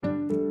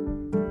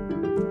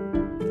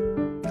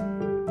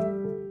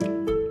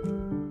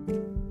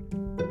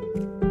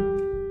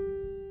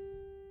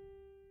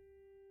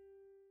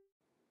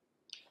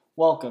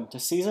Welcome to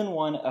Season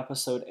 1,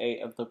 Episode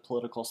 8 of the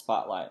Political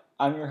Spotlight.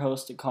 I'm your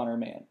host, Connor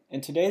Mann,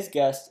 and today's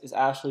guest is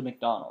Ashley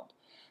McDonald.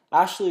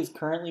 Ashley is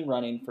currently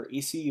running for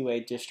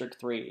ECUA District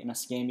 3 in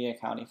Escambia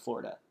County,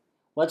 Florida.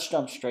 Let's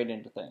jump straight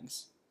into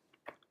things.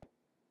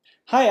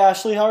 Hi,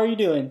 Ashley. How are you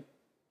doing?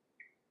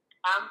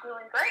 I'm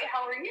doing great.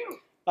 How are you?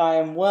 I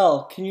am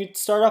well. Can you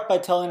start off by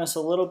telling us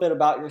a little bit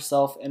about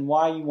yourself and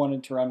why you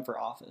wanted to run for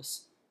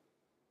office?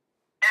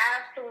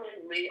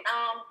 Absolutely.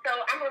 So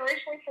I'm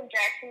originally from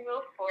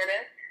Jacksonville,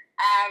 Florida.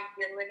 I've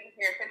been living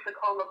here in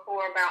Pensacola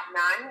for about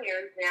 9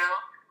 years now.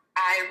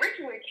 I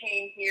originally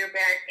came here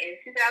back in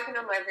 2011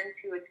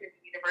 to attend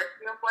the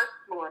University of West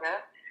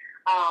Florida.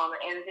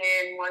 And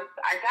then once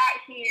I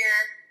got here,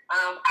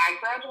 I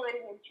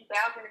graduated in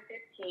 2015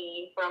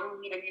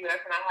 from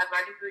UWS, and I had my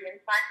degree in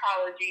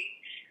psychology.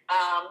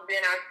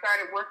 Then I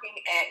started working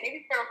at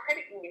Navy Federal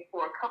Credit Union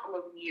for a couple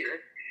of years.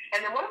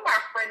 And then one of my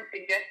friends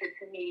suggested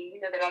to me,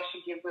 that I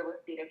should give real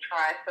estate a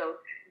try. So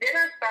then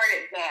I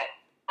started that.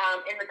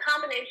 In the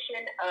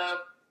combination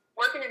of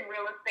working in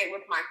real estate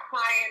with my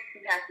clients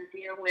who have to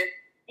deal with,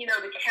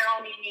 the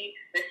county,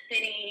 the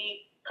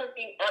city,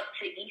 hooking up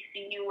to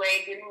ECUA,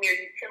 getting their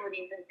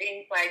utilities and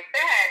things like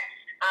that,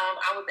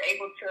 I was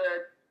able to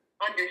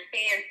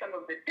understand some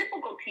of the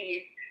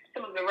difficulties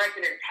some of the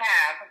residents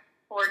have.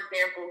 For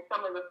example,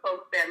 some of the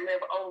folks that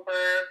live over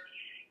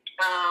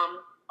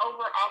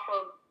off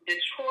of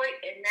Detroit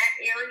in that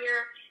area,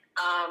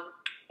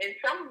 in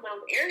some of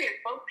those areas,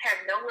 folks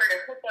have nowhere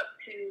to hook up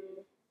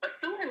to a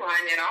sewer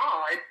line at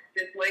all. It's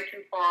just way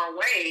too far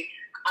away.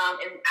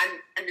 And I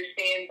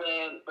understand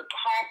the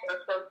cost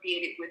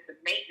associated with the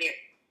maintenance,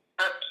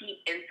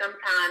 upkeep, and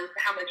sometimes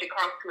how much it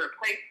costs to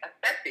replace a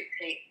septic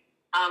tank.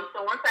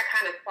 So once I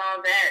kind of saw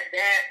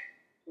that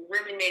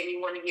really made me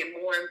want to get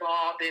more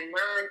involved and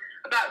learn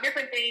about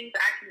different things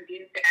I can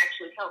do to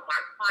actually help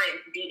my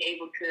clients be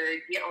able to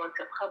get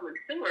onto public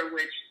sewer,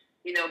 which,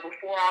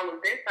 before all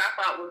of this, I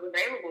thought was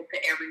available to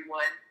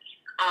everyone.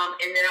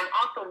 And then I'm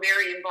also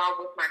very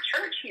involved with my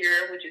church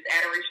here, which is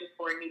Adoration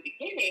for a New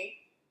Beginning.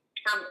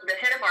 I'm the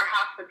head of our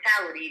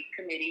hospitality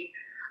committee.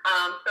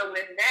 So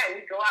with that,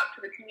 we go out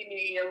to the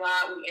community a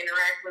lot. We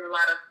interact with a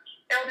lot of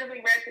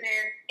elderly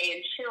residents and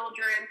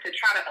children to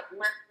try to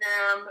uplift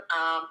them,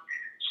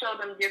 show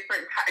them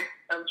different types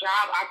of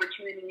job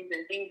opportunities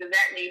and things of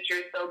that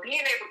nature. So being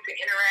able to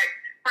interact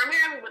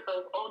primarily with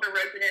those older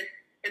residents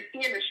and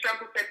seeing the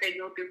struggles that they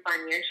go through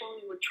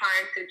financially with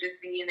trying to just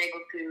being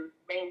able to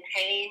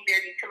maintain their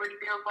utility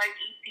bills like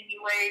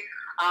ECUA,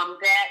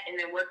 that and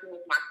then working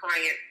with my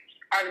clients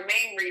are the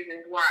main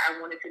reasons why I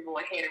wanted to go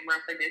ahead and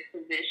run for this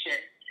position.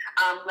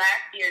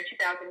 Last year in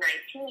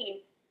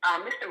 2019,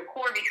 Mr.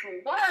 McCorvey, who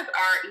was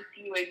our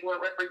ECUA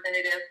board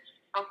representative,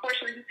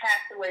 unfortunately he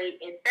passed away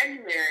in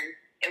February,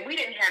 and we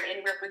didn't have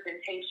any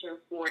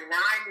representation for 9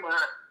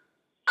 months.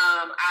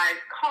 I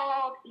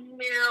called,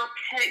 emailed,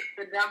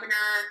 texted the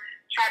governor,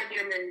 tried to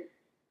get him in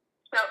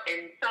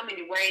so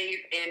many ways,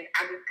 and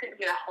I just couldn't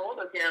get a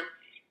hold of him.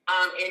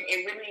 And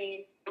it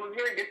was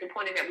really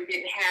disappointing that we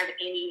didn't have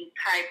any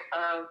type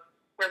of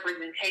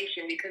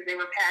representation because they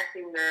were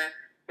passing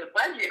the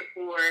budget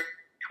for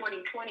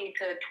 2020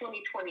 to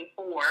 2024.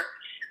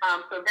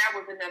 So that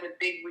was another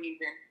big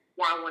reason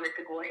why I wanted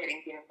to go ahead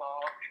and get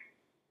involved.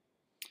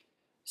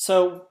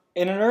 So,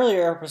 in an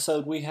earlier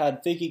episode, we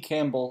had Vicki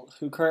Campbell,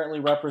 who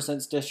currently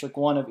represents District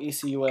 1 of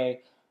ECUA,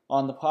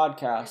 on the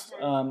podcast.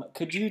 Mm-hmm.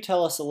 Could you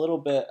tell us a little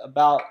bit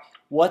about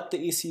what the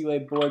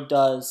ECUA board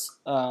does,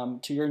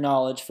 to your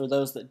knowledge, for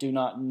those that do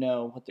not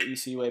know what the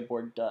ECUA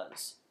board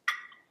does?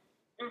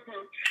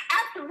 Mm-hmm.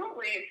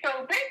 Absolutely.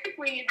 So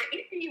basically, the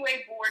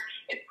ECUA board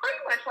is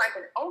pretty much like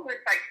an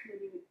oversight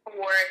committee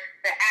for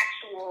the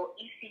actual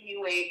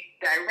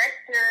ECUA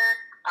director,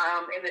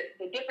 and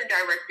the different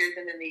directors,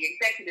 and then the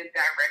executive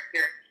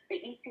director. The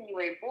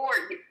ECUA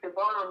board gets to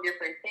vote on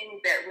different things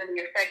that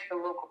really affect the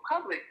local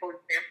public. For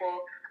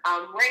example,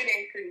 rate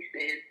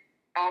increases,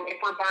 if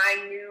we're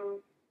buying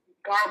new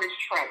garbage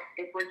trucks,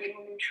 if we're getting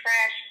new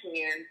trash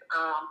cans,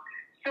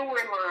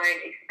 sewer line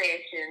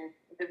expansions,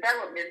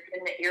 developments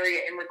in the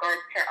area in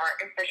regards to our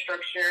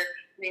infrastructure,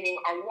 meaning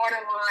our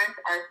water lines,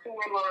 our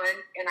sewer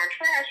lines, and our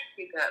trash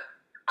pickup.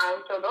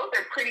 So those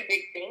are pretty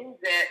big things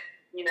that,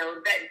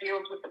 that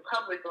deals with the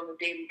public on a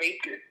daily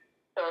basis.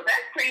 So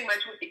that's pretty much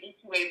what the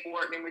ECUA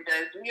board member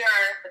does. We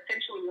are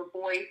essentially a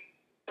voice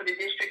for the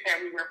district that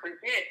we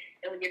represent,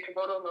 and we get to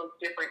vote on those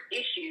different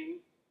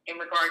issues in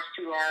regards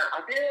to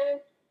our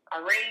bills, our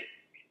rates,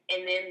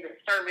 and then the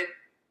services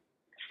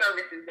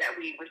that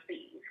we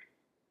receive.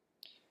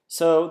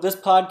 So this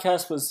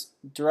podcast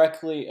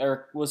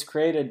was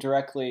created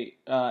directly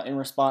in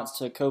response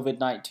to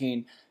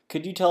COVID-19.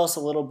 Could you tell us a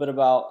little bit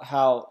about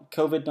how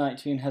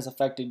COVID-19 has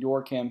affected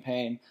your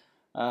campaign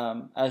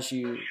as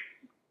you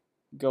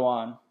go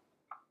on?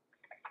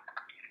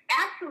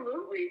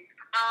 Absolutely.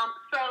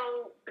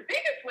 So the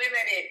biggest way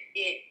that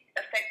it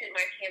affected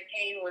my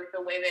campaign was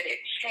the way that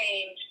it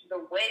changed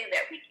the way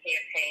that we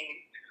campaign.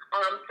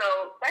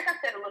 So like I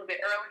said a little bit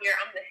earlier,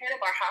 I'm the head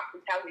of our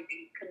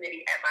hospitality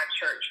committee at my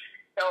church.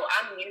 So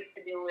I'm used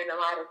to doing a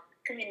lot of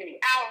community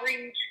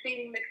outreach,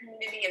 feeding the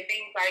community, and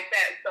things like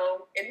that.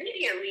 So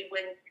immediately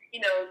when,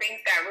 things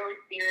got really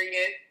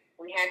serious,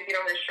 we had to get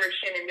on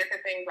restriction and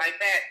different things like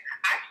that,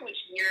 I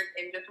switched gears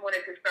and just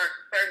wanted to start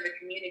to serve the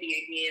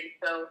community again.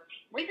 So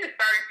we just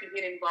started to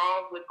get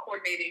involved with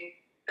coordinating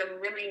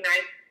some really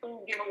nice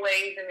food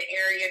giveaways in the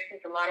area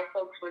since a lot of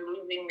folks were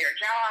losing their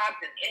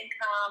jobs and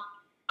income.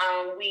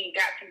 We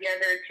got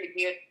together to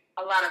get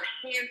a lot of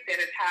hand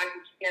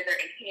sanitizer together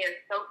and hand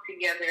soap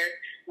together.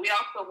 We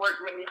also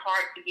worked really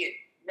hard to get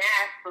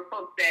masks for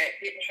folks that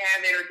didn't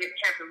have it or didn't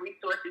have the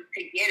resources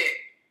to get it.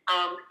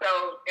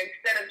 So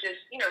instead of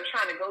just,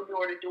 trying to go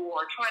door to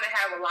door, trying to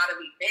have a lot of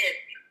events,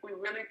 we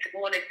really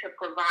wanted to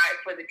provide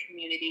for the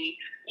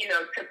community,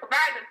 to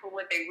provide them for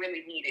what they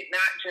really needed,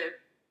 not just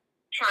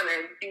trying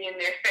to be in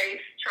their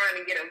face, trying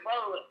to get a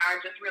vote. I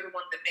just really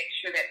wanted to make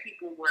sure that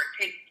people were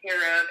taken care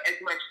of as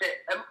much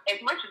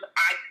as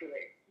I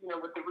could,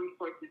 with the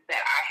resources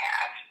that I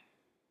have.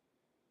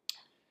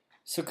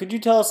 So could you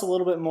tell us a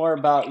little bit more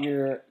about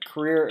your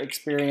career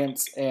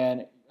experience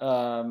and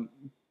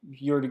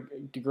your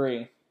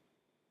degree?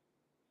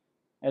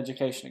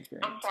 Education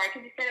experience. I'm sorry,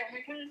 could you say that one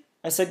more time?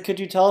 I said,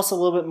 could you tell us a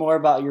little bit more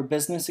about your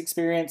business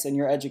experience and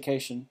your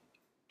education?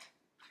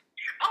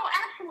 Oh,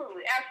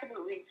 absolutely. I'll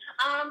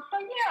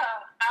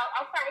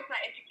start with my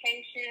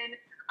education.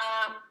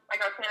 Like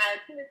I was saying, I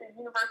attended the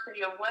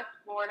University of West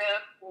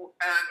Florida,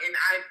 and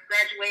I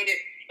graduated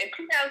in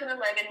 2011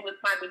 with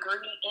my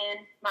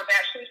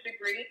bachelor's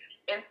degree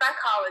in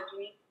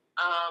psychology.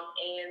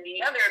 And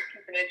the other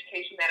piece of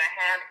education that I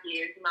have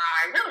is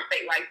my real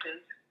estate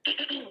license.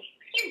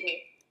 Excuse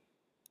me.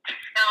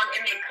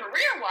 And then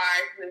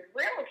career-wise with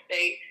real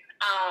estate,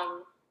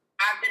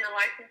 I've been a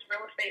licensed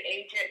real estate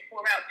agent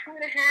for about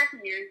 2.5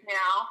 years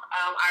now.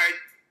 I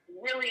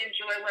really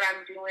enjoy what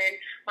I'm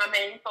doing. My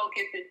main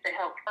focus is to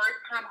help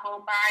first-time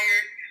home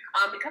buyers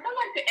because I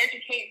like to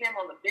educate them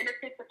on the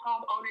benefits of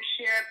home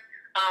ownership.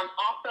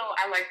 Also,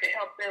 I like to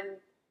help them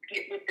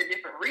get with the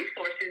different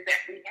resources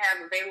that we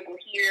have available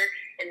here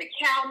in the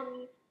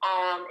county,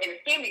 in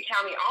Escambia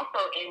County,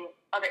 also in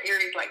other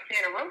areas like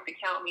Santa Rosa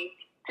County,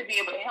 to be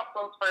able to help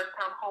those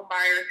first-time home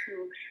buyers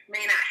who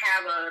may not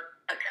have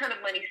a ton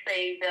of money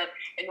saved up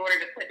in order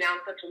to put down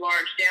such a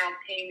large down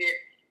payment.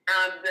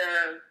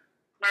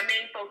 My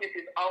main focus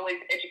is always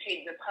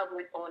educating the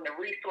public on the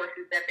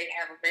resources that they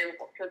have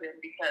available to them,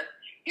 because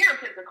here in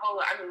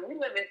Pensacola, we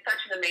live in such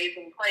an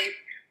amazing place.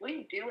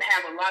 We do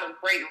have a lot of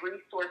great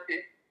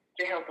resources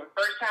to help with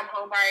first-time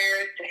home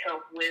buyers, to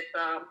help with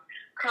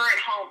current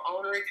home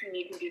owners who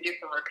need to do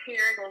different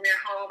repairs on their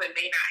home and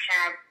may not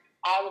have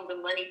all of the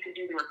money to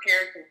do the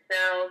repairs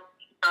themselves.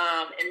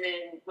 And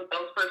then with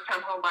those first-time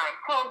home buying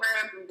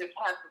programs, we just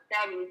have some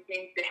fabulous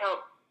things to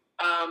help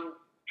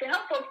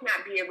folks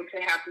not be able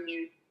to have to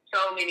use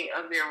so many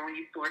of their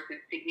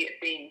resources to get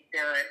things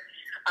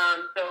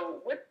done. So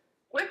with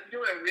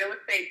doing real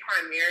estate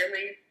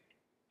primarily,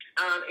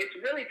 it's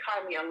really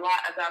taught me a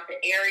lot about the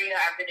area.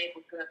 I've been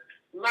able to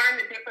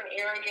learn the different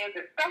areas,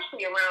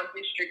 especially around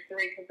District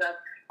 3, because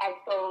I've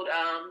sold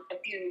a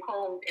few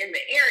homes in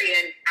the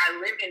area, and I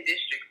live in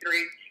District 3.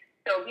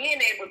 So being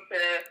able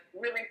to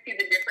really see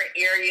the different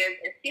areas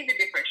and see the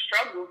different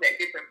struggles that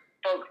different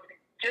folks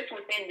just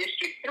within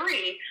District 3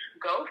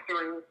 go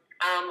through.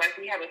 Like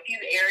we have a few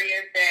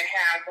areas that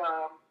have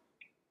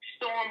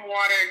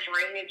stormwater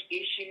drainage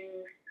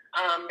issues.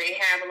 They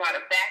have a lot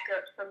of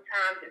backups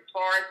sometimes as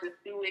far as the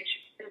sewage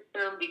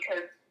system,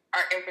 because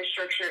our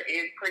infrastructure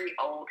is pretty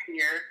old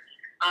here.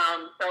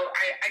 So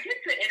I get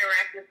to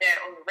interact with that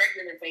on a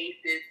regular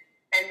basis.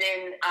 And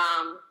then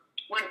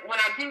when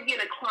I do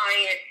get a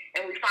client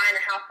and we find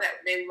a house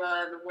that they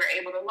love and we're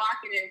able to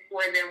lock it in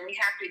for them, we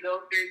have to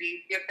go through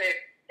these different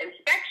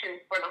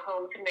inspections for the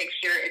home to make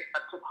sure it's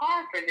up to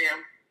par for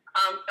them.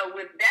 So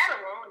with that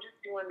alone,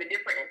 just doing the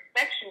different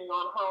inspections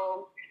on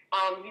homes,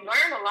 you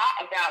learn a lot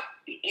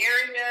about the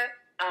area,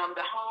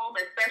 the home,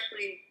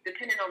 especially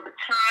depending on the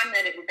time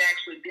that it was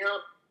actually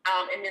built,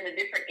 and then the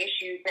different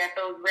issues that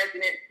those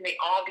residents may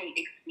all be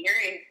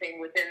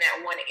experiencing within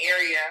that one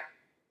area.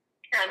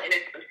 And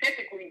it's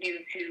specifically due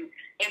to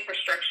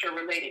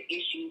infrastructure-related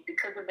issues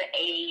because of the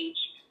age,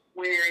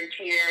 wear and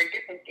tear,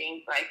 different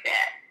things like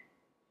that.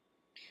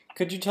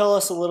 Could you tell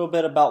us a little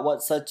bit about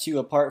what sets you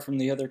apart from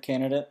the other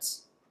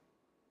candidates?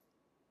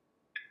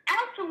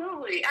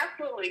 Absolutely.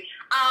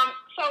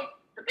 So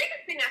the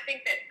biggest thing I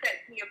think that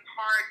sets me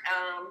apart,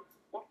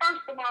 well,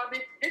 first of all,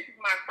 this is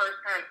my first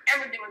time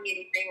ever doing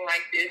anything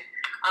like this.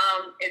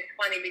 It's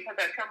funny because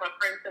I tell my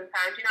friends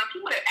sometimes, if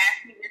you would have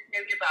asked me this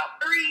maybe about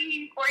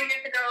 3-4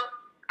 years ago,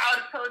 I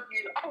would have told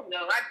you, oh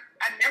no,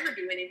 I'd never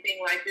do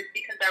anything like this,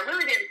 because I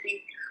really didn't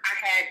think I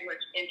had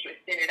much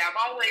interest in it. I've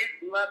always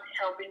loved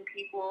helping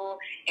people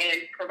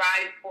and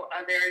providing for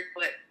others,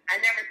 but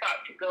I never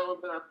thought to go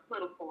the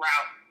political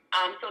route.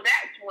 So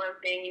that's one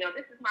thing.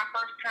 This is my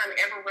first time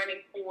ever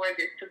running for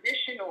this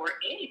position or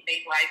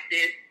anything like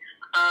this.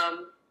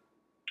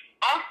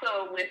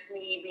 Also, with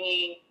me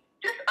being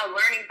just a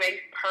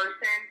learning-based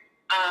person,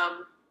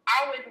 I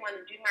always want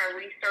to do my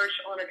research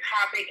on a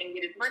topic and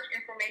get as much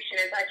information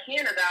as I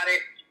can about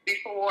it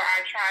before I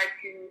try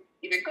to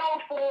either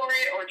go for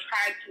it or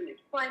try to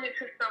explain it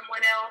to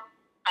someone else.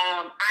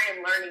 I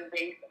am learning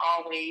based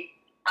always.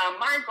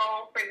 My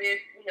goal for this,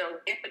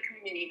 if the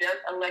community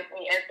does elect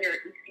me as their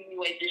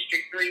ECUA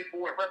District 3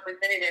 Board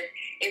representative,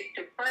 is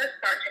to first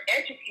start to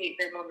educate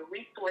them on the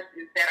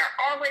resources that are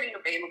already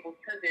available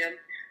to them,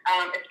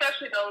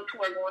 especially those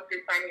who are going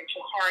through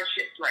financial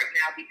hardships right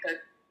now, because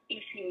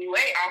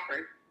ECUA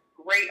offers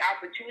great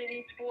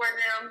opportunities for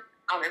them,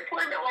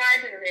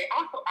 employment-wise, and they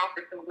also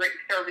offer some great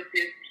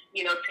services,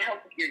 to help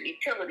with your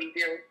utility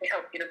bills, to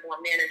help get a more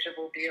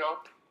manageable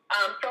bill.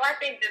 So I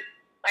think just,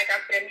 like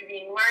I said, me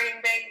being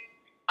learning-based,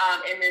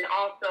 and then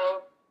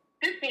also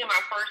this being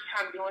my first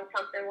time doing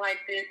something like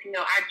this,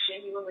 I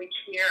genuinely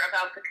care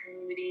about the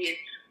community and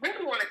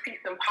really want to see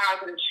some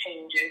positive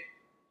changes.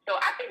 So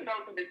I think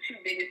those are the two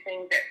biggest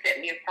things that set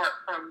me apart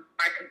from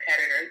my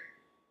competitors.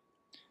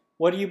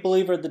 What do you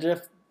believe are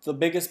the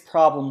biggest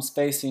problems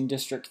facing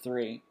District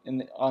 3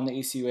 on the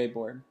ECUA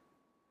board?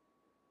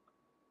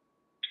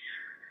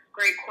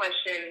 Great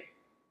question.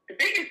 The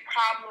biggest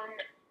problem,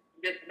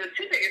 the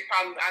two biggest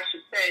problems, I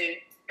should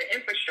say, the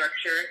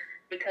infrastructure,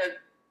 because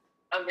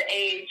of the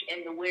age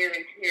and the wear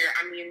and tear.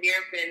 I mean, there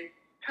have been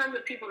tons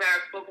of people that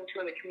I've spoken to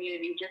in the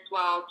community just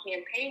while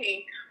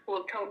campaigning who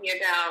have told me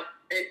about,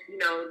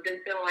 them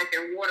feeling like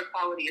their water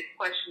quality is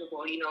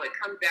questionable. It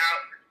comes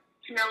out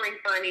smelling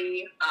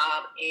funny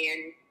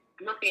and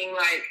looking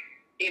like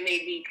it may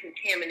be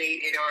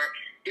contaminated, or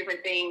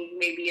different things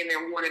may be in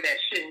their water that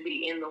shouldn't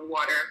be in the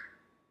water.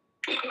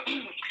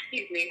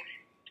 Excuse me.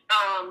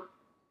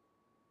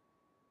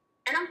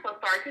 And I'm so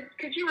sorry.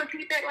 Could you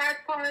repeat that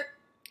last part?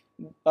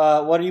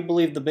 What do you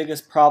believe the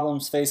biggest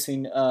problems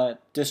facing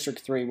District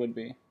 3 would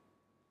be?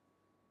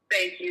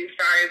 Thank you.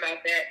 Sorry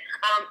about that.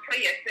 So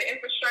yes, the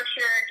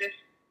infrastructure, just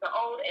the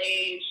old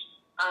age,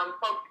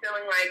 folks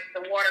feeling like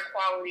the water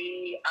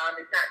quality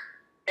is not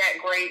that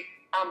great,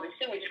 the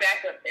sewage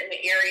backups in the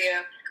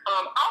area,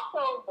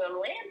 also the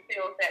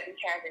landfills that we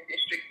have in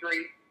District 3.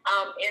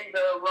 In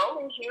the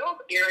Rolling Hills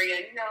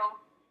area,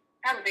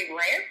 have a big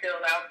landfill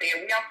out there.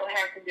 We also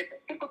have some different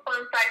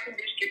Superfund sites in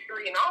District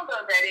 3, and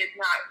although that is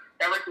not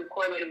directly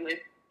correlated with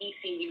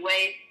ECUA,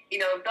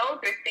 those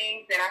are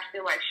things that I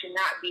feel like should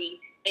not be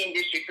in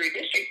District 3.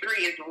 District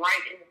 3 is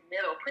right in the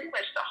middle, pretty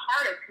much the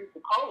heart of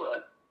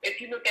Pensacola.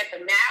 If you look at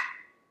the map,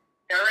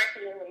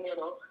 directly in the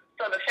middle.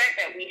 So the fact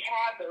that we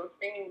have those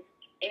things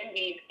in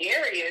these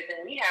areas,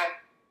 and we have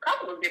a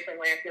couple of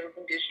different landfills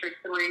in District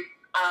 3,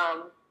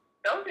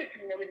 those are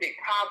some really big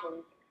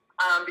problems,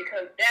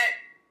 because that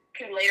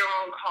can later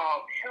on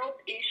cause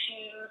health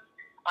issues,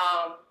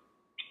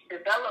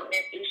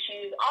 development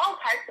issues, all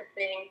types of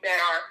things that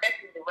are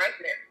affecting the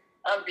residents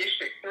of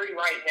District 3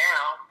 right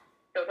now.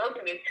 So those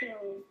are the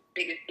two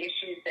biggest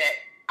issues that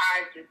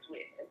I've just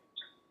witnessed.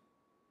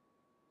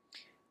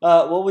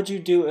 What would you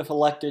do if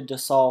elected to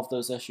solve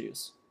those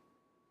issues?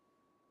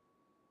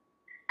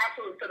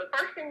 Absolutely. So the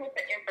first thing with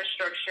the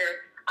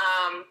infrastructure,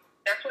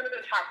 that's one of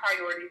the top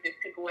priorities, is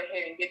to go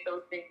ahead and get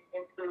those things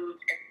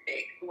improved and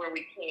fixed where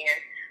we can.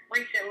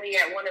 Recently,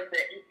 at one of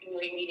the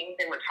ECUA meetings,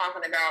 they were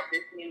talking about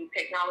this new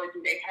technology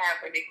they have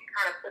where they can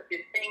kind of put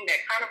this thing that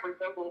kind of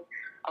resembles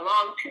a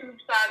long tube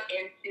sock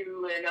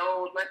into an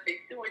old, let's say,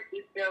 sewer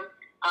system,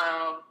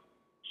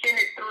 send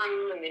it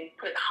through, and then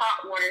put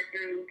hot water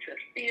through to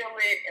seal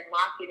it and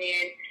lock it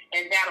in,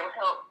 and that'll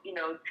help,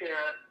 to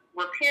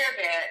repair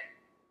that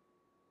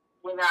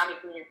without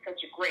it being such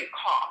a great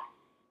cost.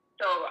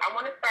 So I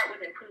want to start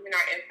with improving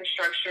our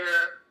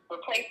infrastructure,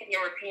 replacing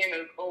and repairing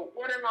those old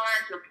water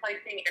lines,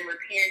 replacing and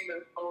repairing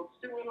those old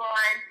sewer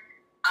lines.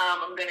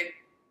 I'm going to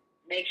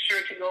make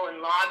sure to go and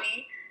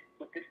lobby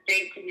with the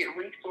state to get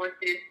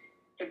resources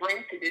to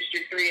bring to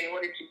District 3 in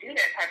order to do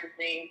that type of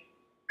thing.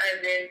 And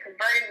then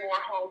converting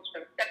more homes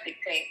from septic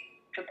tank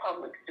to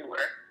public sewer.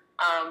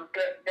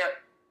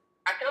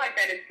 I feel like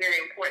that is very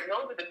important.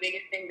 Those are the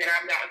biggest things that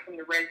I've gotten from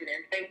the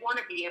residents. They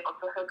want to be able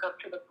to hook up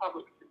to the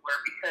public sewer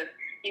because,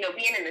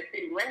 being in the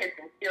city limits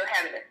and still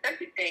having a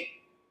septic tank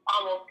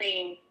almost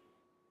seems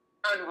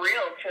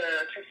unreal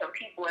to some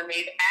people, and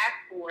they've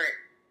asked for it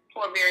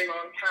for a very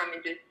long time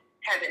and just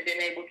haven't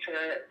been able to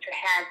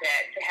have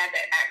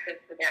that access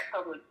to that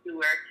public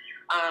sewer,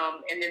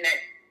 and then that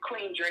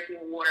clean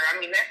drinking water. I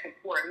mean, that's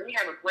important. We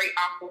have a great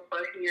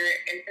aquifer here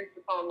in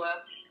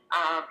Pensacola,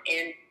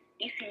 and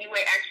ECUA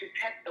actually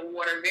tests the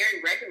water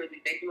very regularly.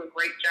 They do a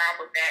great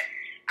job of that.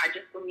 I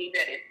just believe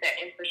that it's that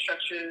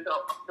infrastructure,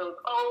 those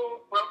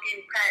old,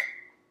 broken,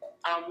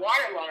 cracked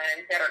water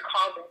lines that are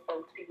causing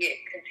folks to get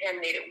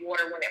contaminated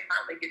water when it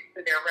finally gets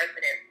to their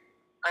residents.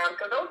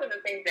 So those are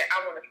the things that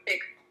I want to fix,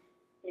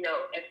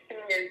 as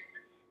soon as,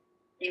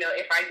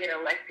 if I get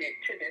elected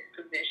to this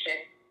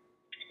position.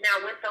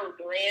 Now, with those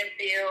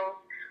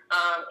landfills,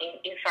 and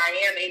if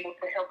I am able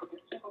to help with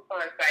the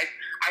Superfund sites,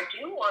 I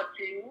do want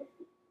to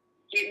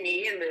get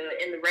me and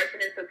the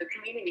residents of the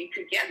community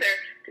together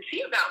to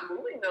see about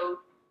moving those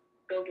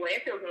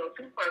landfills and those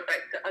Superfund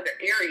sites to other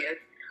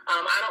areas.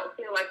 I don't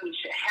feel like we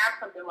should have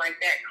something like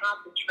that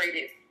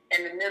concentrated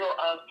in the middle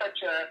of such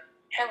a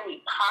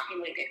heavily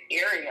populated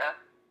area.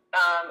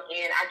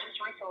 And I just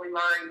recently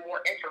learned more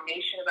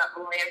information about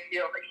the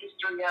landfill, the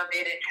history of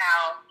it, and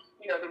how,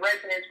 the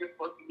residents were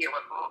supposed to get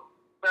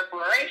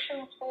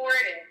reparations for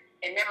it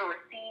and never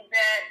received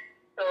that.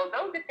 So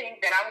those are things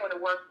that I want to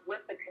work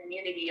with the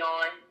community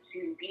on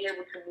to be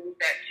able to move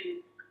that to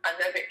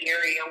another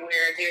area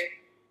where there's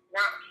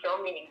not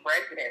so many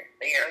residents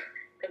there,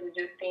 because it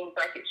just seems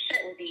like it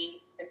shouldn't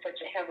be in such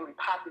a heavily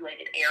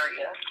populated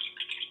area.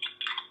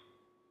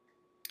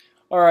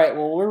 All right,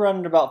 well, we're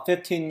running about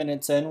 15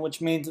 minutes in,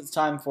 which means it's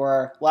time for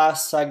our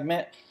last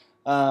segment,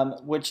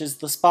 which is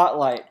the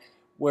spotlight,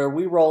 where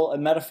we roll a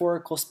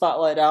metaphorical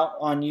spotlight out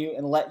on you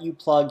and let you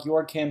plug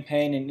your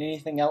campaign and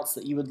anything else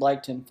that you would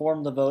like to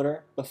inform the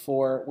voter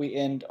before we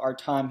end our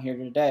time here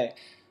today.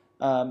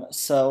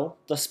 So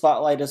the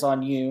spotlight is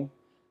on you.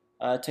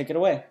 Take it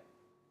away.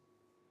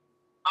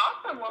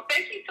 Awesome. Well,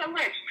 thank you so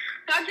much.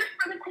 So I just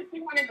really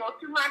quickly want to go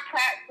through my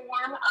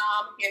platform.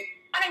 Again,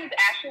 my name is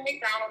Ashley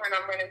McDonald, and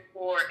I'm running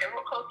for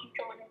Emerald Coast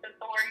Utilities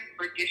Authority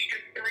for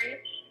District 3.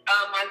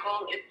 My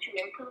goal is to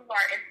improve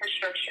our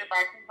infrastructure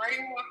by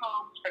converting more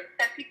homes from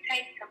septic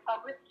tanks to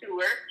public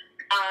sewer,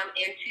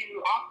 and to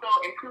also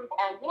improve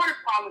our water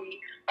quality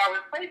by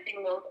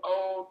replacing those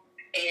old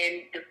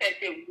and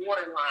defective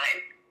water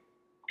lines.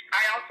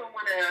 I also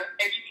want to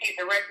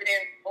educate the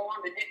residents on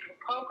the different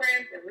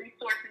programs and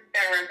resources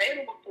that are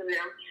available to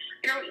them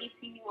through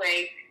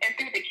ECUA and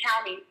through the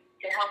county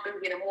to help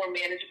them get a more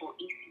manageable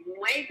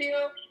ECUA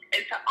bill,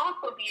 and to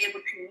also be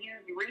able to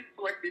use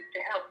resources to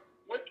help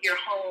with your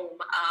home,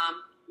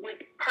 with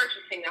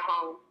purchasing a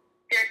home.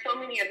 There are so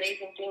many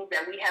amazing things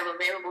that we have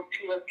available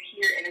to us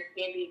here in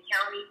Escambia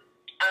County.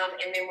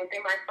 And then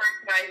within my first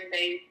 90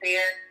 days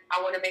there,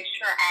 I want to make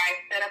sure I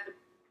set up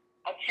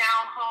a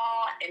town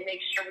hall and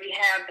make sure we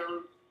have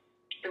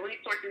the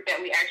resources that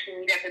we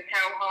actually need at the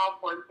town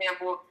hall. For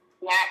example,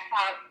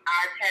 laptops,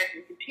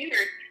 iPads, and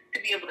computers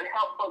to be able to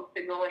help folks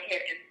to go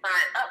ahead and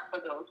sign up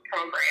for those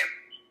programs.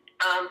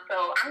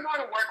 So I'm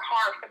going to work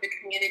hard for the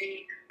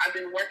community. I've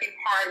been working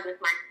hard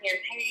with my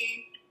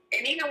campaign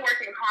and even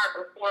working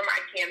hard before my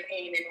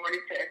campaign in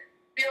order to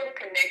build a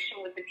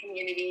connection with the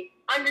community,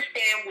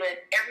 understand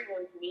what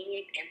everyone's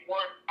needs and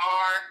wants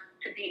are,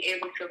 to be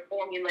able to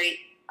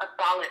formulate a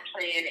solid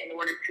plan in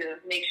order to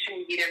make sure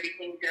we get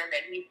everything done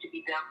that needs to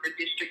be done for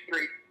District 3.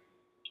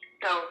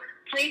 So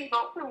please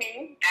vote for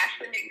me,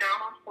 Ashley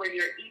McDonald, for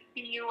your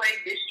ECUA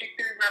District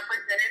 3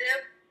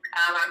 representative.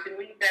 I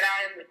believe that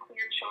I am the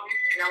clear choice,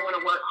 and I want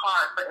to work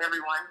hard for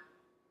everyone.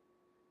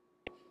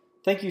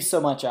 Thank you so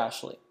much,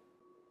 Ashley.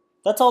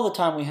 That's all the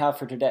time we have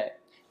for today.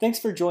 Thanks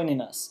for joining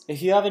us.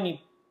 If you have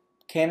any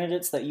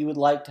candidates that you would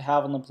like to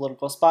have on the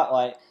political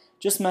spotlight,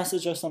 just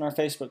message us on our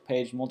Facebook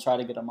page and we'll try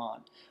to get them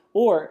on.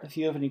 Or if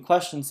you have any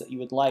questions that you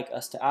would like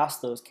us to ask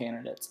those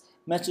candidates,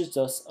 message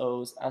us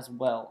those as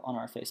well on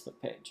our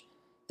Facebook page.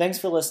 Thanks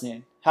for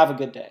listening. Have a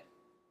good day.